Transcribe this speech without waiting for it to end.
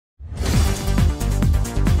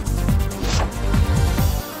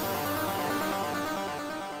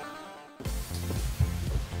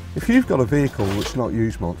If you've got a vehicle that's not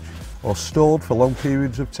used much or stored for long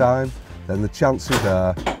periods of time, then the chances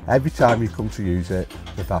are every time you come to use it,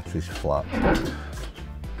 the battery's flat.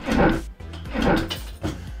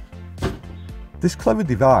 This clever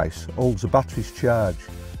device holds the battery's charge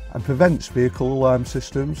and prevents vehicle alarm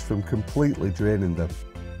systems from completely draining them.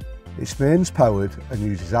 It's mains powered and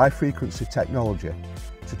uses high frequency technology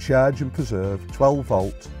to charge and preserve 12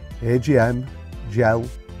 volt AGM, gel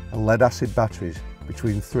and lead acid batteries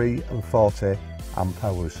between 3 and 40 amp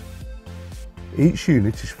hours. Each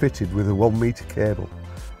unit is fitted with a 1 metre cable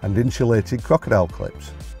and insulated crocodile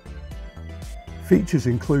clips. Features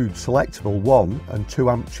include selectable 1 and 2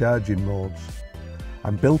 amp charging modes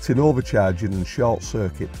and built-in overcharging and short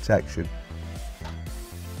circuit protection.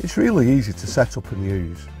 It's really easy to set up and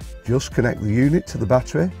use. Just connect the unit to the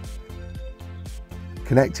battery,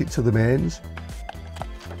 connect it to the mains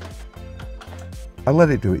and let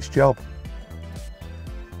it do its job.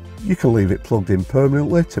 You can leave it plugged in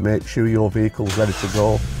permanently to make sure your vehicle's ready to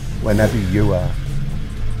go whenever you are.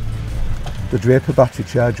 The Draper Battery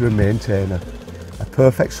Charger and Maintainer, a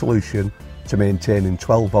perfect solution to maintaining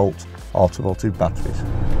 12 volt automotive batteries.